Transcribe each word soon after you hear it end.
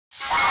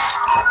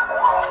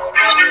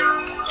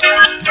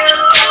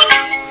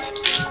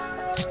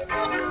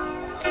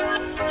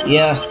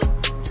Yeah,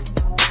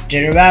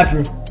 Jay the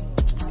Rapper.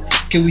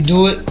 Can we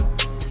do it?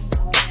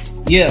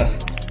 Yeah.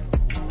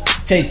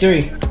 Take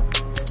 3.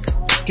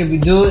 Can we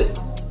do it?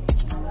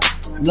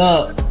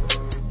 Love.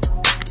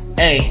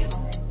 Hey,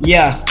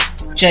 yeah,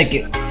 check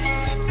it.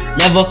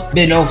 Never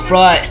been no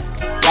fraud.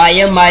 Why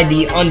am I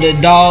the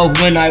underdog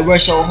when I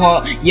work so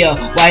hard? Yeah,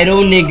 why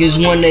those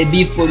niggas wanna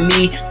be for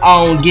me?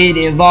 I don't get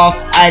involved,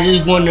 I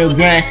just wanna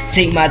grind,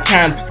 take my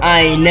time,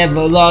 I ain't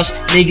never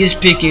lost.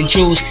 Niggas pick and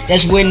choose,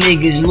 that's when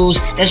niggas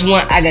lose. That's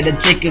when I gotta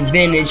take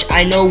advantage.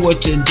 I know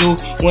what to do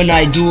when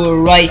I do it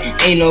right.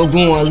 Ain't no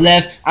going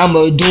left,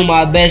 I'ma do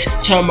my best.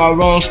 Turn my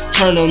wrongs,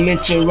 turn them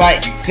into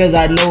right, cause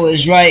I know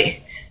it's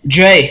right.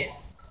 Dre.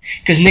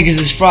 Cause niggas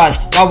is frauds,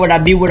 why would I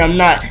be what I'm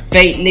not?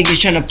 Fake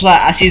niggas tryna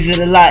plot, I sees it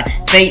a lot.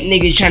 Fake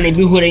niggas tryna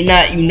be who they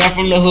not. You not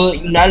from the hood,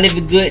 you not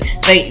living good.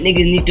 Fake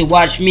niggas need to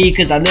watch me,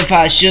 cause I live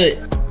how I should.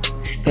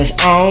 Cause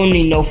I don't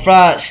need no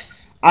frauds,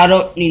 I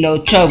don't need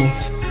no trouble.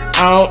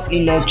 I don't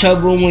need no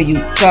trouble when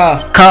you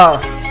call.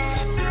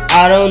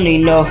 I don't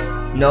need no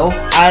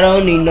I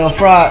don't need no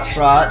frauds.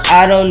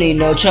 I don't need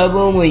no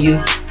trouble when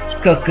you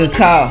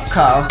call.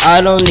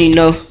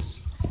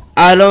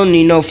 I don't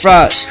need no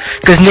frauds.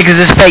 Cause niggas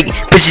is fake,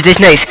 bitches they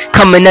snakes.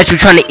 Coming at you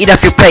trying to eat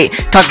off your plate.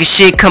 Talking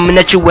shit, coming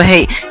at you with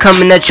hate.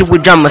 Coming at you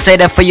with drama, say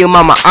that for your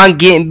mama. I'm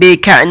getting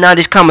big, counting all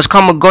these commas.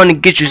 Karma gonna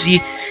get you,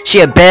 see? She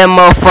a bad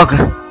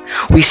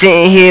motherfucker. We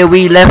sitting here,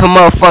 we laughing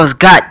motherfuckers.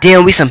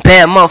 Goddamn, we some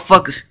bad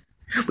motherfuckers.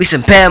 We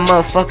some bad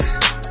motherfuckers.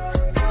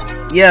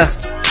 Yeah.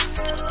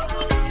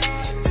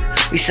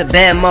 We some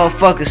bad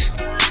motherfuckers.